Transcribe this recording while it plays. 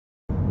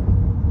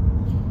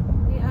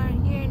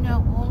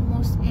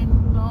house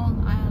in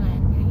Long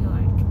Island, New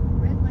York.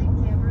 Red light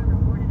camera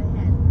reported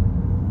ahead.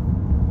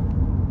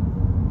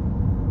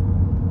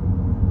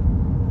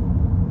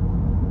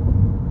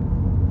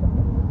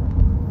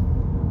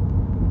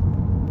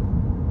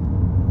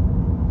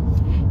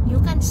 You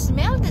can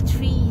smell the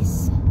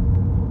trees.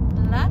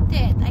 Loved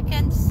it.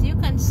 You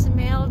can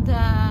smell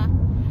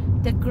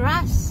the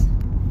grass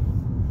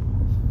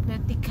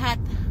that they cut,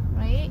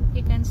 right?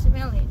 You can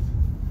smell it.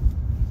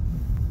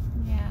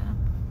 Yeah.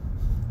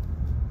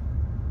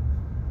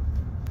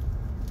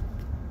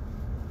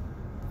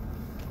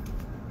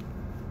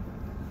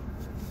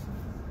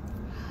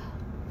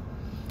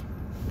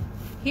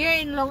 Here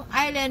in Long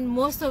Island,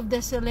 most of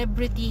the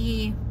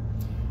celebrity,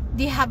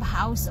 they have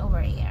house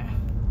over here.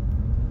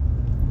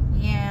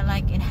 Yeah,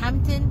 like in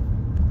Hampton.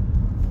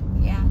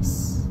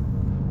 Yes,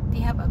 they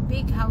have a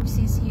big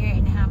houses here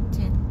in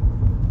Hampton.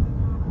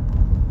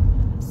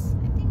 Yes.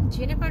 I think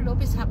Jennifer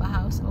Lopez have a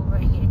house over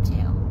here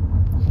too.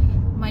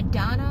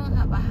 Madonna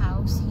have a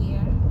house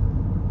here,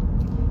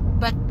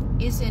 but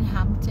it's in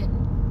Hampton.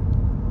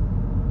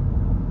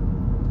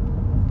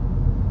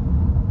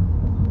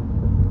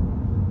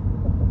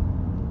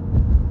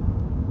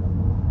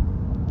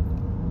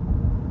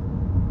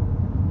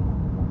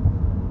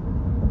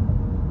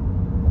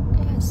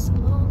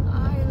 Long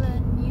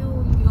Island,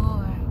 New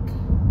York.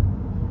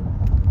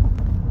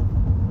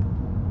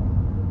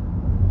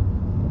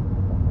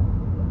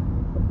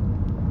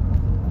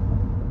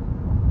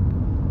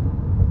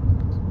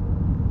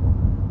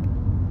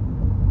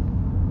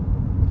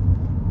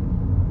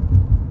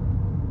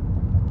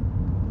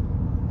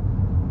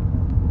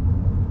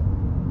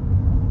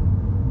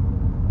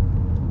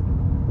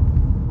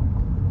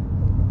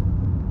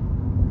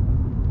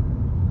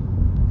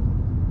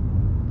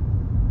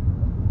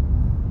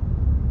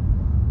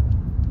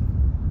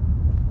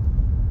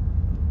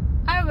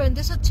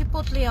 There's a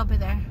Chipotle over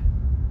there.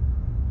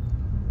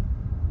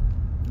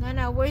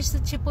 Nana, where's the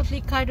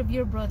Chipotle card of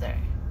your brother?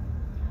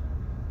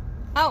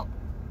 Oh,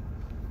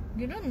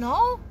 you don't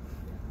know?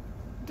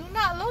 Do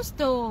not lose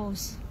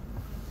those.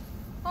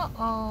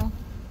 Uh-oh.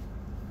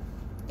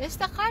 It's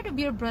the card of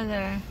your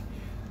brother.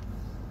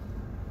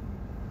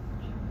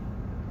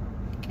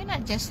 You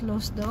cannot just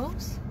lose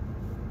those.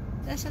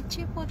 That's a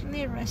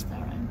Chipotle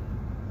restaurant.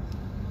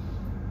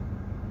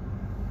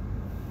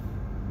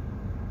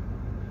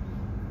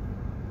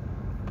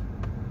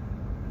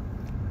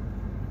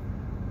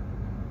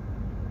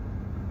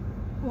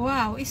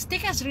 Wow, it's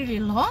taking us really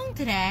long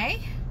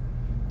today,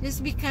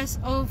 just because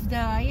of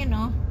the, you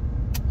know,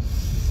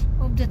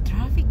 of the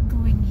traffic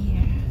going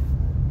here.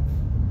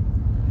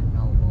 I don't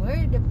know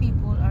where the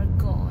people are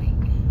going.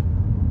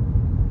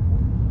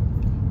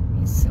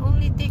 It's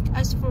only take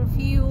us for a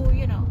few,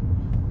 you know,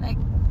 like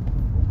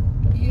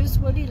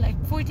usually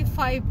like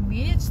 45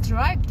 minutes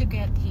drive to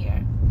get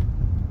here,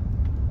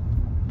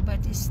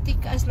 but it's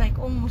take us like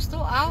almost 2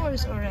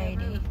 hours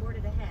already.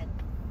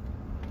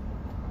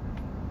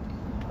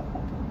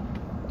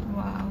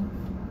 Wow.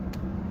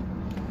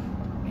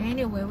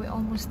 Anyway, we're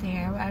almost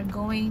there. We are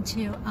going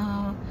to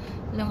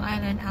Long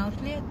Island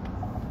Outlet.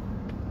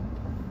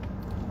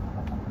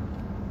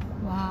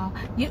 Wow.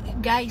 You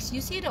guys,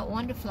 you see the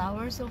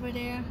flowers over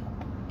there?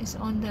 It's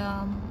on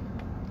the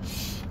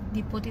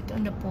they put it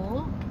on the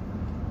pole.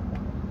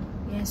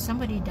 Yes,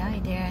 somebody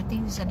died there. I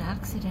think it's an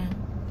accident.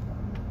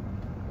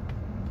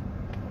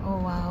 Oh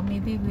wow,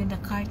 maybe when the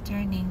car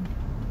turning.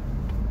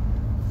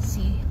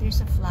 See, there's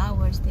the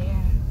flowers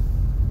there.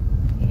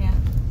 Yeah.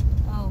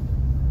 Oh.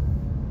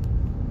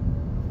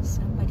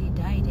 Somebody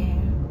died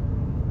there.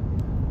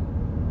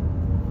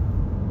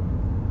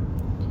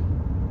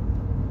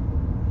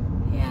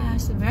 Yeah,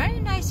 it's very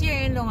nice here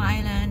in Long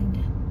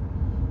Island.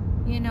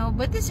 You know,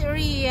 but this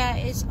area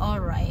is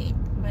alright.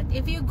 But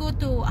if you go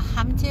to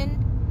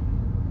Hampton,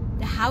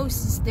 the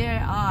houses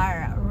there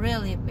are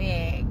really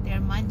big. They're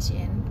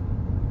mansion.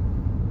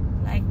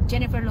 Like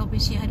Jennifer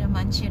Lopez, she had a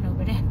mansion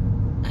over there.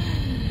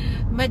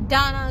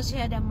 Madonna, she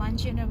had a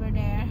mansion over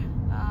there.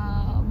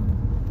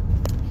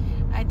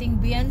 I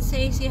think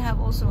Beyonce, she have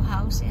also a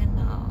house in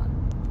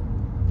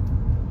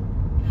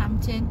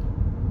Hampton.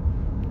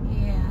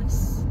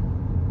 Yes.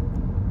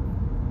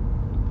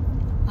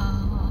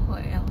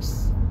 What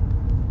else?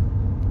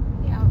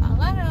 Yeah, a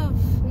lot of,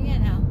 you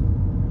know,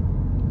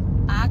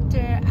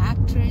 actor,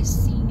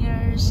 actress,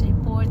 singers,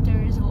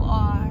 reporters who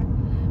are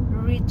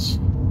rich.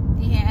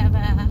 They have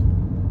a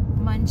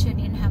mansion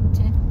in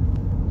Hampton.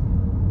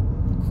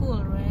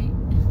 Cool, right?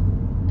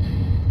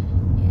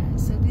 Yeah,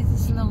 so this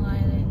is Long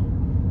Island.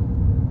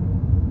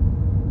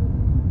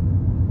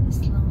 It's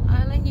Long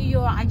Island, New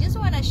York. I just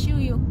want to show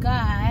you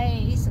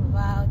guys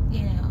about,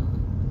 you know,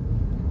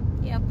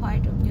 yeah,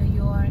 part of New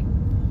York.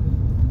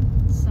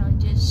 So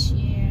just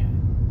share,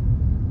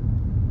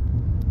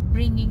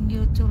 bringing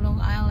you to Long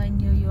Island,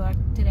 New York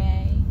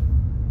today.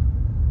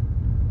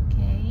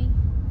 Okay.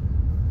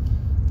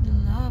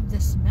 Love the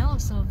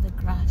smells of the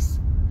grass.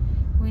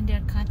 When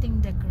they're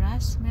cutting the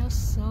grass, smells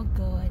so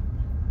good,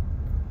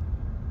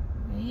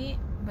 right?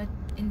 But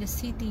in the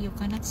city you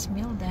cannot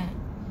smell that.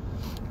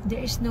 There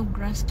is no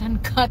grass can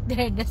cut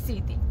there in the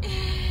city.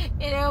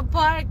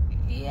 park.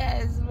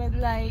 Yes, but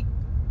like,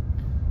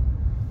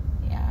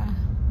 yeah,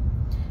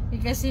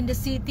 because in the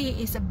city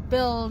is a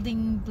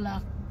building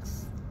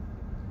blocks.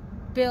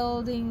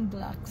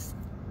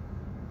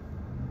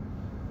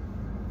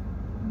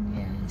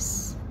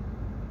 Yes,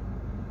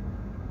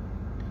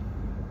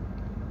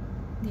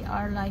 they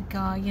are like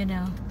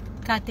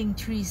cutting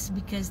trees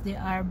because they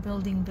are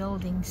building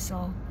buildings.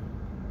 So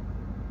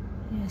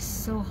yes,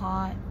 so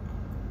hot,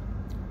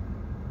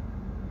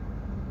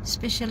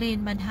 especially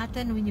in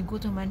Manhattan. When you go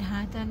to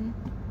Manhattan,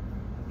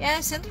 yeah,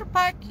 Central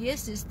Park,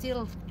 yes, there's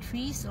still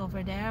trees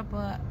over there,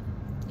 but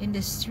in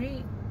the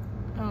street,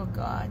 oh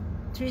god,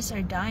 trees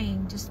are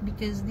dying just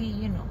because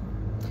they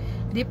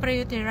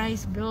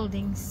prioritize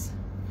buildings.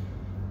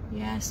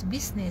 Yes,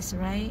 business,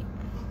 right?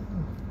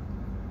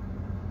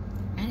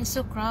 And it's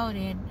so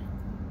crowded.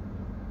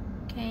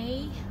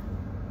 Okay,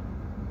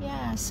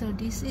 yeah, so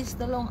this is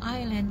the Long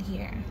Island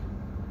here.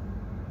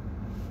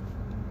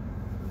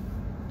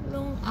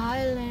 Long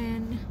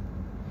Island.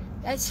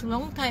 That's a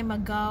long time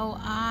ago.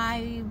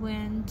 I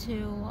went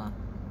to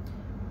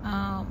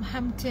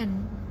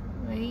Hampton,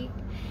 right?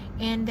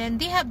 And then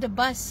they have the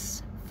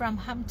bus from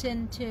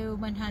Hampton to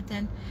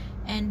Manhattan,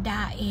 and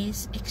that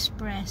is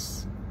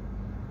express.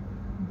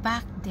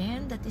 Back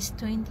then, that is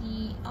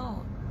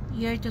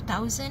year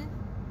 2000.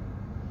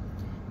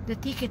 The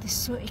ticket is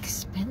so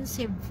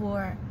expensive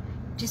for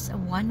just a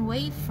one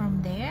way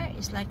from there.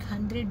 It's like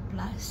 100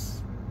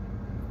 plus.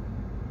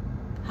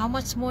 How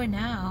much more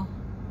now?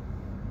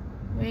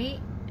 Right?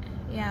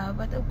 Yeah,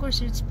 but of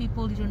course it's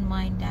people who don't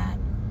mind that.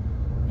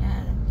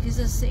 Yeah, because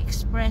it's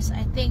express.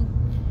 I think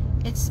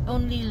it's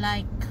only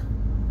like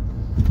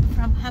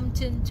from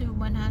Hampton to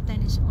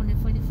Manhattan is only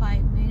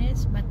 45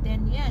 minutes, but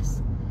then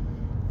yes,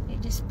 you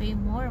just pay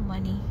more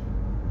money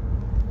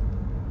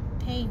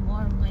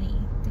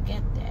to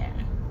get there.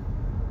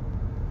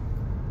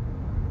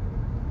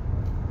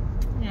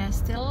 Yeah,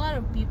 still a lot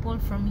of people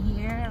from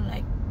here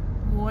like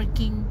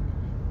working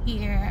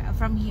here,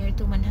 from here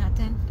to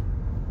Manhattan.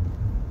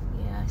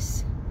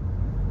 Yes,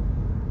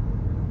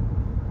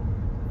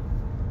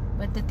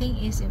 but the thing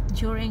is, if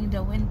during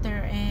the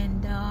winter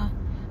and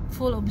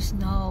full of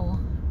snow,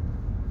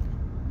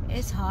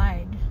 it's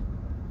hard.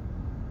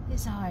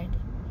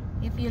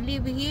 If you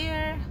live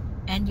here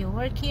and you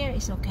work here,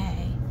 it's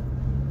okay.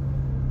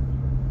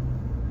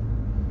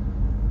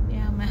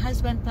 Yeah, my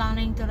husband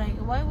planning to like,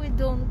 why we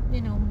don't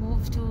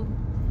move to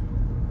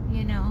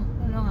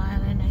Long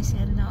Island. I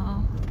said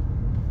no.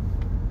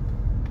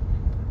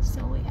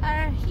 So we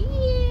are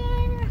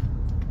here.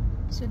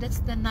 So that's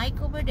the Nike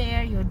over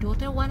there. Your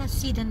daughter wanna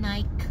see the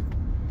Nike.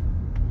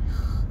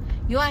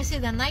 You wanna see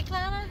the Nike,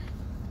 Lana?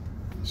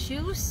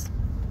 Shoes?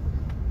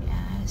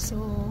 Yeah,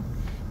 so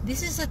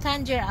this is a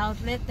Tanger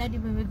outlet. Daddy,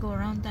 when we go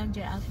around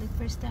Tanger outlet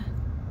first,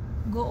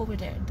 go over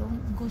there.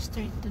 Don't go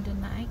straight to the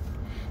Nike.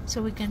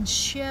 So we can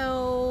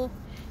show.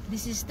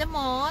 This is the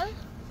mall.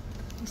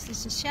 This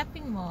is a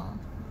shopping mall.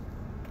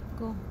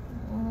 Go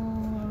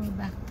all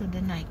back to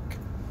the Nike.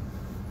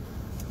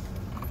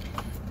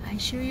 I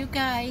show you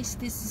guys.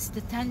 This is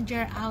the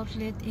Tanger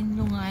outlet in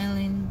Long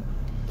Island.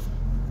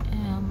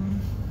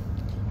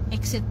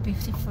 Exit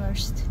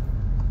 51st.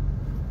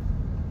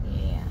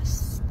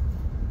 Yes.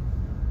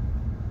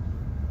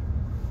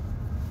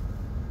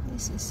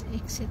 This is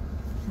exit.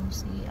 You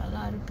see a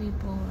lot of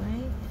people,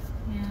 right?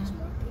 Yeah. There's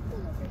more people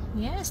over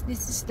here. Yes,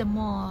 this is the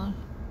mall.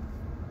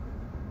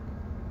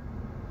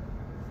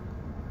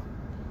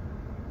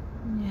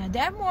 Yeah,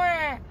 there are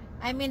more.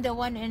 I mean, the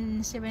one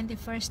in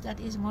 71st, that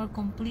is more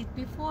complete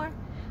before.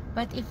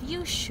 But if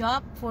you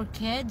shop for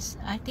kids,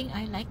 I think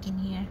I like in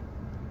here.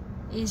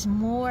 Is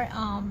more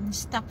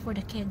stuff for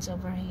the kids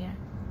over here.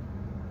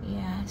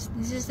 Yes,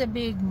 this is the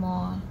big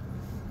mall.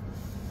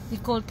 They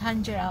call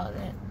Tanger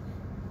outlet.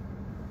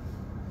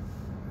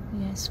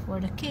 Yes, for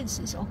the kids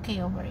it's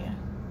okay over here.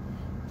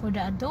 For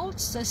the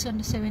adults, that's on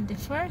the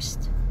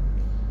 71st.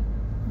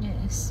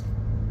 Yes.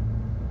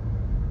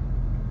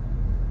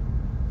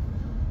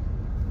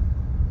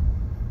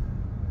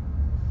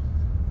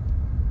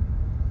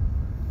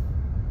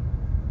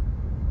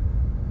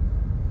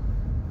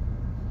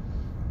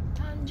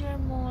 Tanger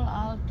Mall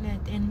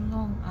outlet in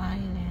Long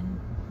Island.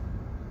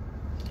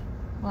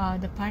 Wow,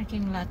 the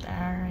parking lot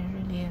are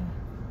really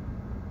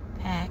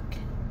packed.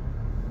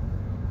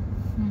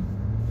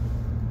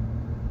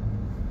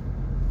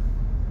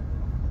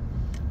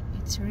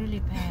 It's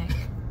really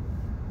packed.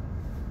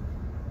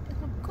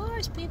 Of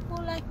course, people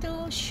like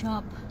to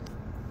shop.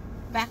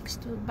 Back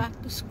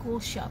to school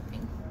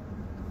shopping.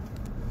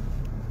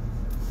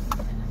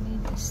 I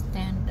need to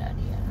stand that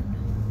here.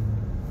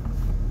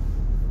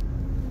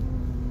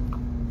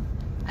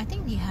 I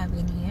think they have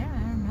in here. I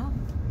don't know.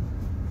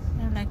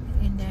 They're like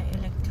in the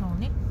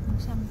electronic or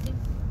something.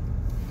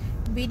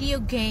 Video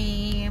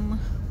game.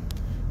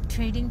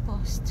 Trading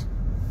post.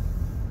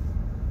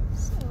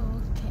 So,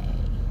 okay.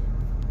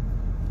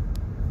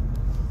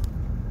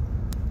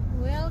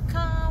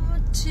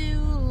 Welcome to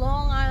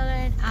Long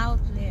Island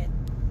outlet.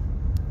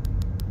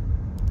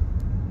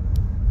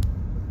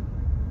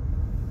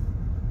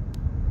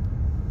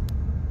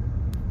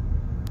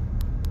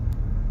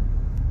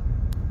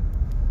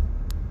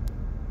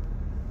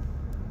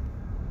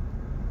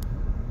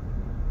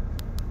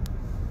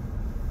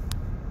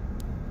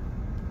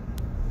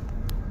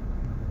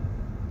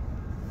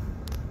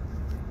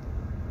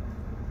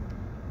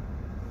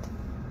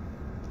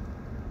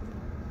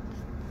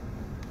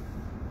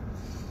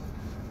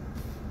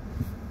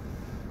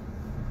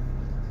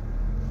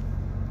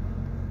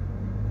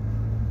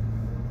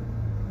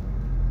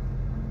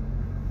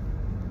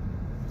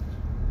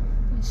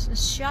 It's a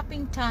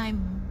shopping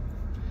time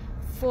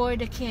for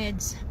the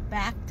kids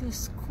back to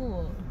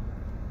school.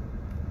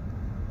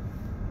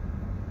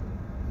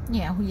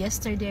 Yeah,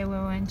 yesterday we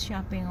went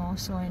shopping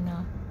also in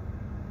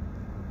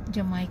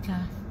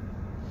Jamaica.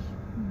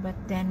 But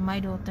then my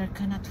daughter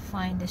cannot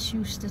find the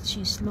shoes that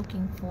she's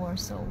looking for,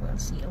 so we'll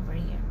see over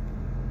here.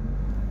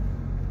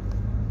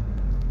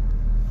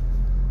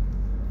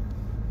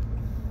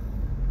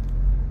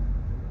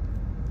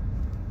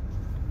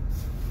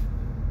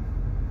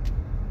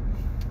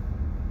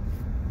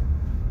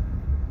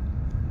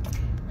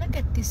 Look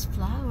at these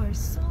flowers,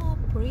 so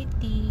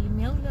pretty.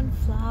 Million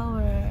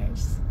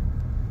flowers.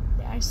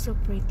 They are so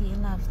pretty. I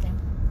love them.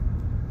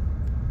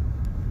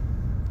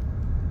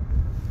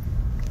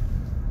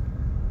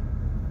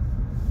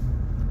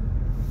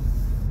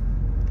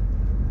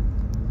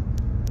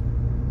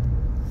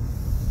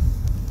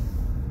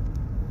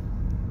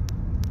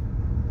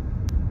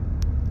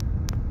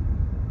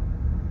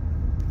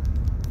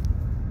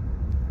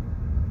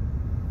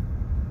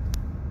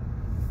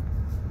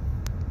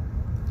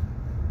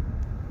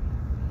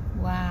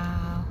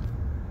 Wow,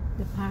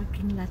 the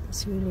parking lot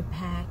is really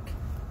packed.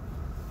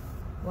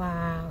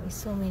 Wow, it's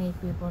so many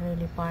people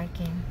really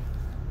parking.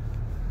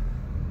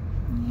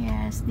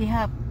 Yes, they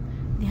have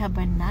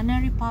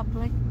Banana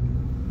Republic.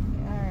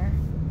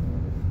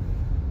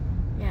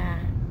 Yeah,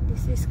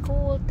 this is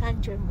cool.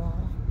 Tanger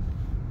Mall.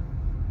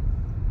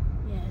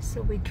 Yeah,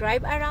 so we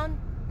drive around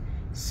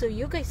so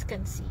you guys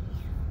can see.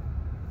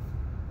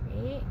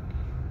 Okay.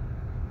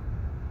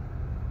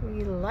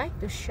 We like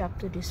to shop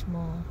to this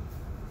mall.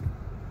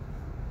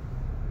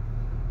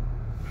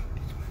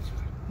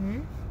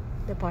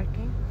 The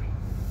parking.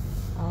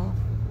 Oh,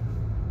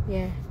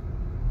 yeah.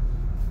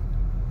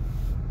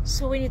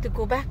 So we need to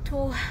go back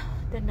to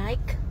the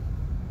Nike.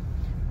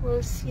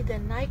 We'll see the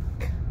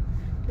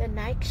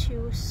Nike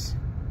shoes.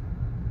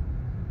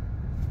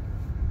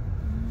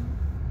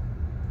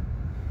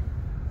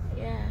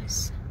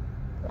 Yes,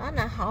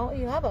 Lana, how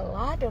you have a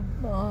lot of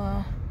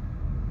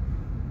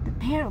the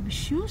pair of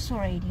shoes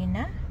already,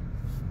 nah?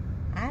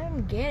 I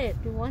don't get it.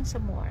 You want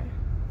some more?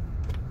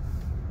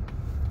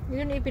 You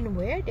don't even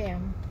wear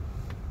them.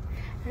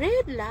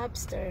 Red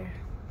Lobster.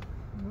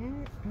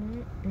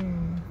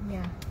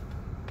 Yeah.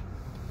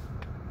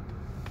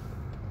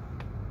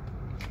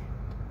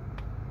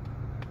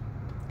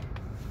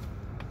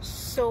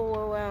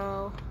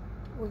 So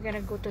we're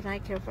gonna go to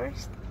Nike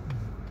first.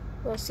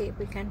 We'll see if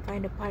we can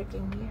find a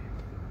parking here.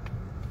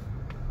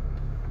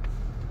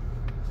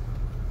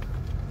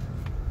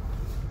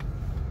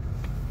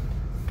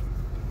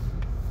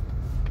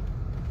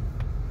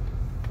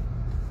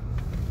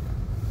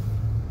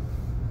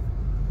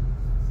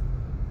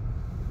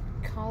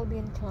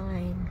 Calvin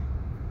Klein.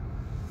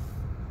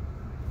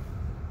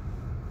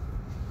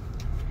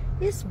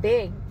 It's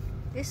big.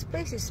 This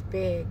place is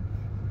big.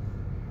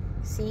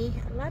 See,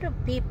 a lot of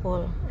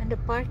people, and the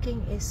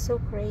parking is so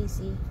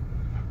crazy.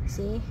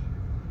 See,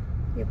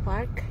 you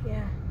park,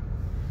 yeah.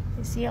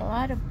 You see a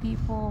lot of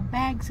people,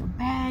 bags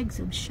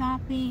of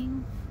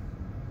shopping.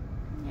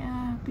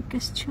 Yeah,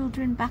 because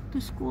children back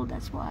to school,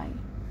 that's why.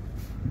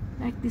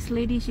 Like this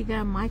lady, she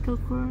got a Michael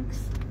Kors.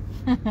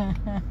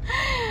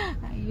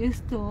 I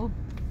used to,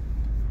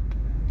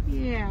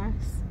 yeah,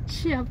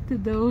 shop to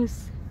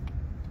those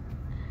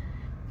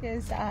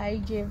because I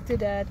give to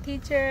the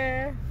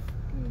teacher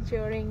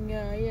during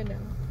you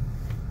know,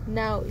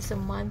 now it's a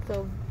month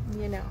of,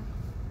 you know,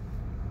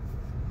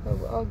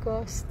 of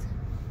August.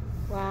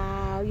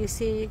 Wow, you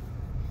see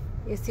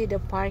the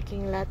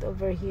parking lot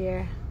over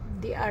here.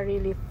 They are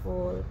really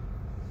full,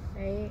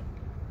 right?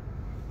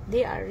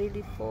 They are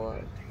really full.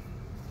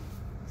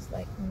 It's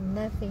like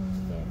nothing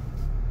here.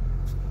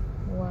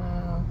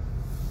 Wow.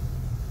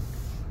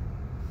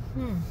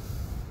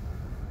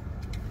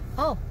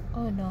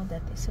 Oh no,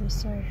 that is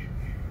reserved.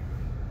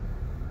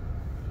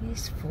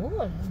 It's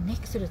full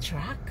next to the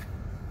truck.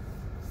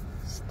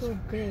 It's too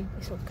big.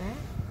 It's okay.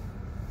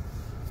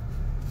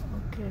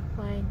 Okay,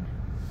 fine.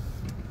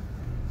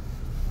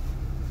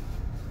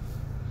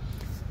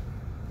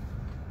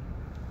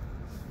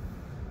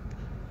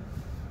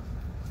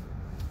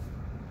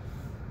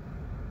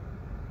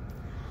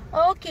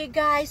 Okay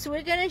guys,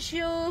 we're gonna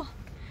show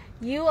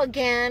you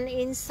again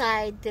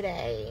inside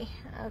today.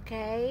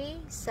 Okay,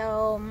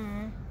 so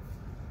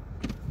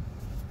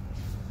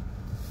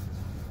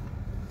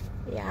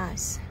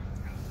yes.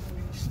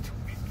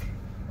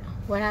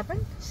 What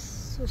happened?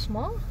 So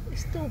small?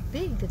 It's too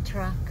big, the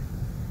truck.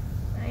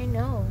 I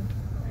know.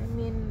 I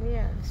mean,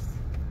 yes,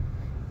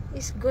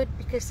 it's good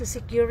because the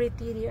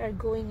security, they are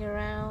going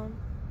around.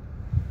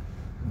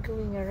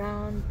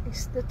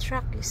 It's, the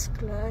truck is,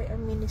 I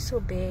mean, it's so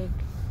big.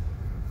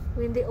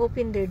 When they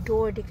open their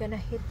door, they're gonna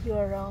hit you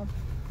around.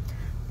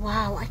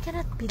 Wow, I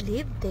cannot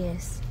believe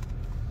this.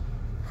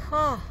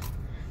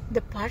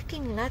 The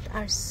parking lot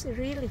are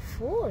really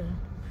full.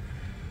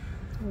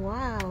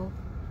 Wow.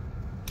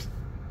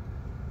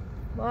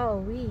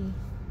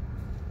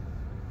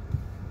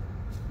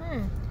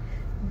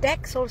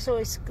 Dex also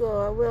is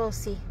good. We'll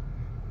see.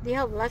 They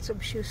have lots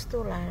of shoes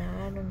too,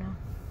 Lana. I don't know.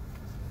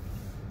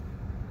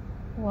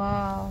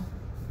 Wow,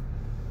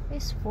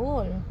 it's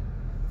full.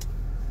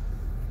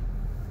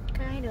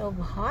 Kind of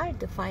hard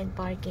to find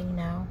parking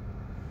now.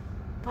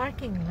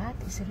 Parking lot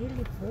is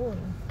really full.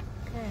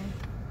 Okay.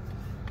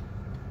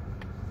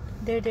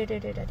 There.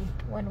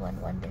 One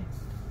there.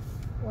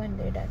 One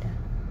there, Dada.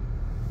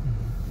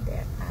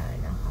 There. I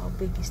don't know how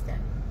big is that.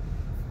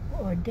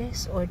 Or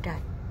this or that.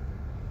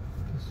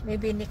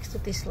 Maybe next to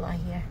this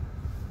line here.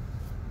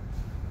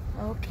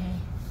 Okay.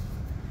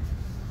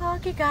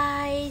 Okay,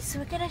 guys.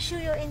 We're gonna show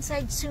you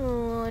inside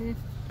soon.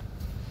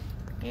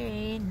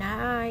 Okay,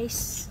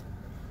 nice.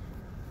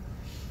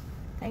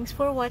 Thanks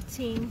for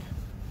watching.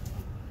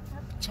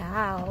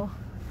 Ciao.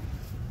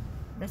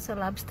 That's a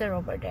lobster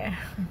over there.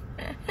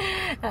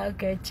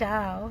 Okay,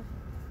 ciao.